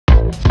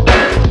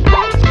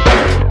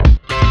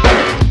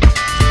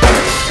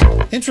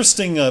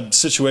Interesting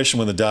situation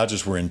when the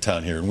Dodgers were in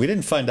town here, and we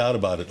didn't find out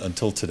about it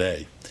until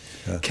today.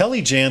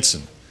 Kenley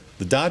Jansen,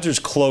 the Dodgers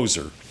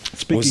closer,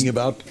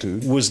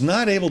 was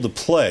not able to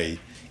play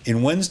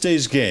in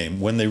Wednesday's game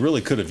when they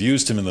really could have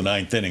used him in the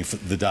ninth inning for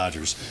the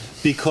Dodgers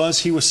because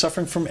he was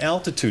suffering from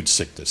altitude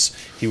sickness.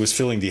 He was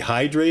feeling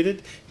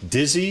dehydrated,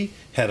 dizzy,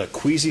 had a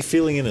queasy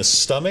feeling in his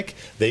stomach.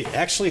 They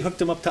actually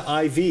hooked him up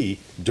to IV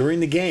during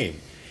the game,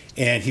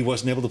 and he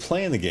wasn't able to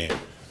play in the game.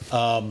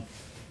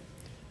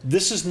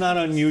 This is not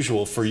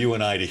unusual for you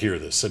and I to hear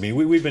this. I mean,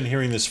 we've been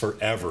hearing this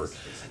forever.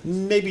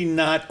 Maybe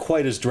not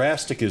quite as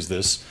drastic as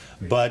this,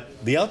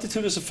 but the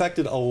altitude has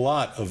affected a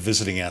lot of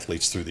visiting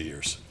athletes through the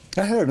years.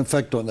 That had an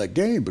effect on that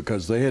game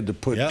because they had to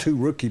put two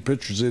rookie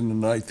pitchers in the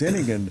ninth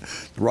inning, and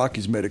the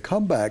Rockies made a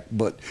comeback.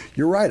 But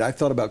you're right. I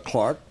thought about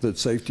Clark, the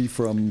safety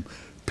from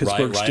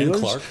Pittsburgh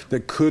Steelers,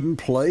 that couldn't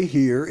play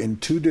here in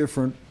two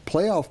different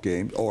playoff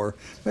games, or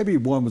maybe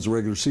one was a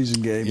regular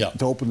season game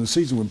to open the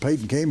season when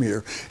Peyton came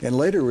here, and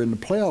later in the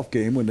playoff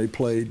game when they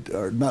played,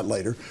 or not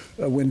later,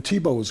 when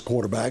Tebow was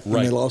quarterback,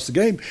 when they lost the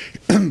game.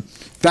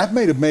 That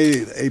may have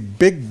made a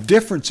big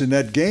difference in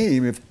that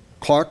game if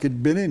Clark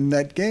had been in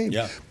that game,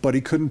 but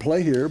he couldn't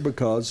play here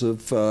because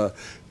of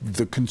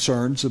the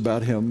concerns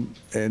about him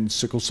and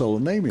sickle cell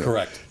anemia.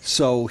 Correct.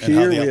 So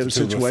here we had a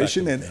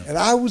situation, and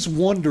I was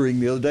wondering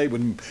the other day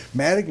when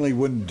Mattingly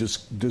wouldn't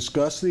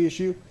discuss the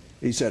issue.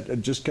 He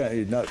said, just kind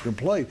of not going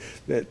to play,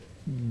 that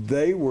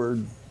they were,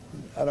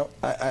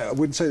 I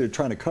wouldn't say they're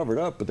trying to cover it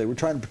up, but they were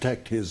trying to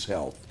protect his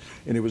health,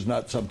 and it was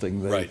not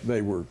something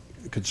they were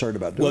concerned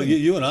about doing. Well,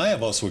 you and I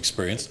have also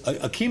experienced,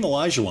 Akeem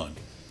Olajuwon,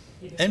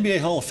 NBA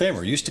Hall of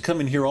Famer, used to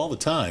come in here all the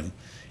time,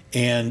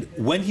 and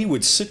when he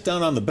would sit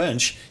down on the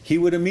bench, he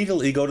would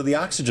immediately go to the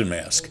oxygen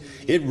mask.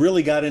 It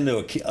really got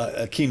into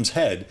Akeem's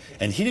head,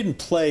 and he didn't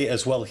play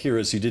as well here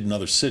as he did in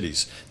other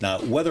cities. Now,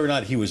 whether or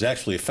not he was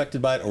actually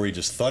affected by it or he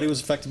just thought he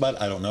was affected by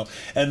it, I don't know.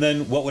 And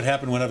then what would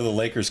happen whenever the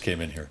Lakers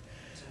came in here?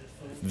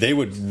 They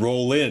would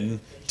roll in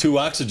 2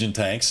 oxygen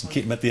tanks and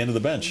keep him at the end of the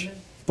bench.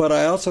 But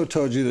I also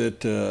told you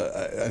that,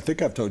 I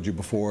think I've told you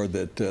before,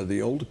 that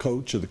the old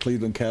coach of the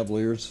Cleveland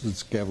Cavaliers,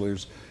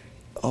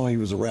 oh, he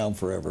was around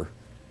forever.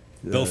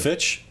 Bill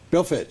Fitch?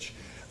 Bill Fitch.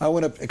 I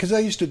went up, because I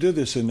used to do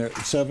this in the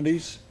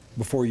 70s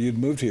before you'd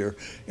moved here,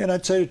 and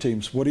I'd say to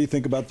teams, what do you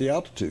think about the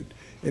altitude?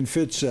 And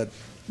Fitch said,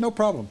 no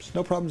problems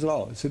at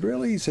all. I said,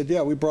 really? He said,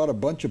 yeah, we brought a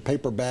bunch of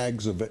paper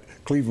bags of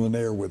Cleveland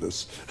air with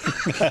us.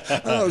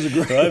 That was a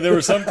great. Well, there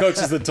were some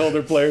coaches that told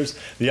their players,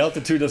 the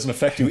altitude doesn't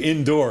affect you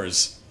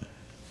indoors.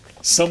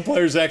 Some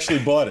players actually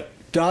bought it.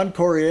 Don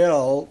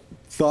Coryell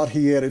thought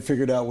he had it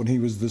figured out when he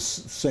was the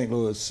St.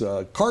 Louis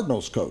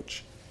Cardinals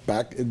coach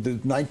back in the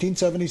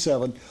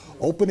 1977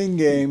 opening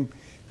game,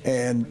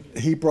 and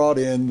he brought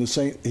in the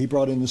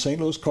St.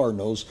 Louis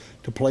Cardinals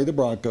to play the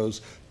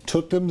Broncos.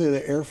 Took them to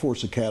the Air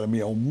Force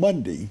Academy on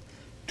Monday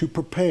to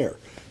prepare.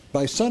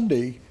 By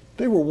Sunday,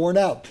 they were worn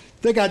out.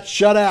 They got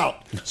shut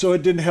out, so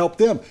it didn't help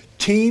them.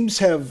 Teams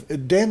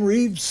have, Dan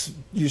Reeves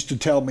used to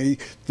tell me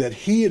that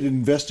he had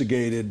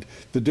investigated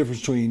the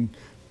difference between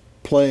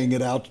playing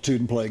at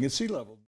altitude and playing at sea level.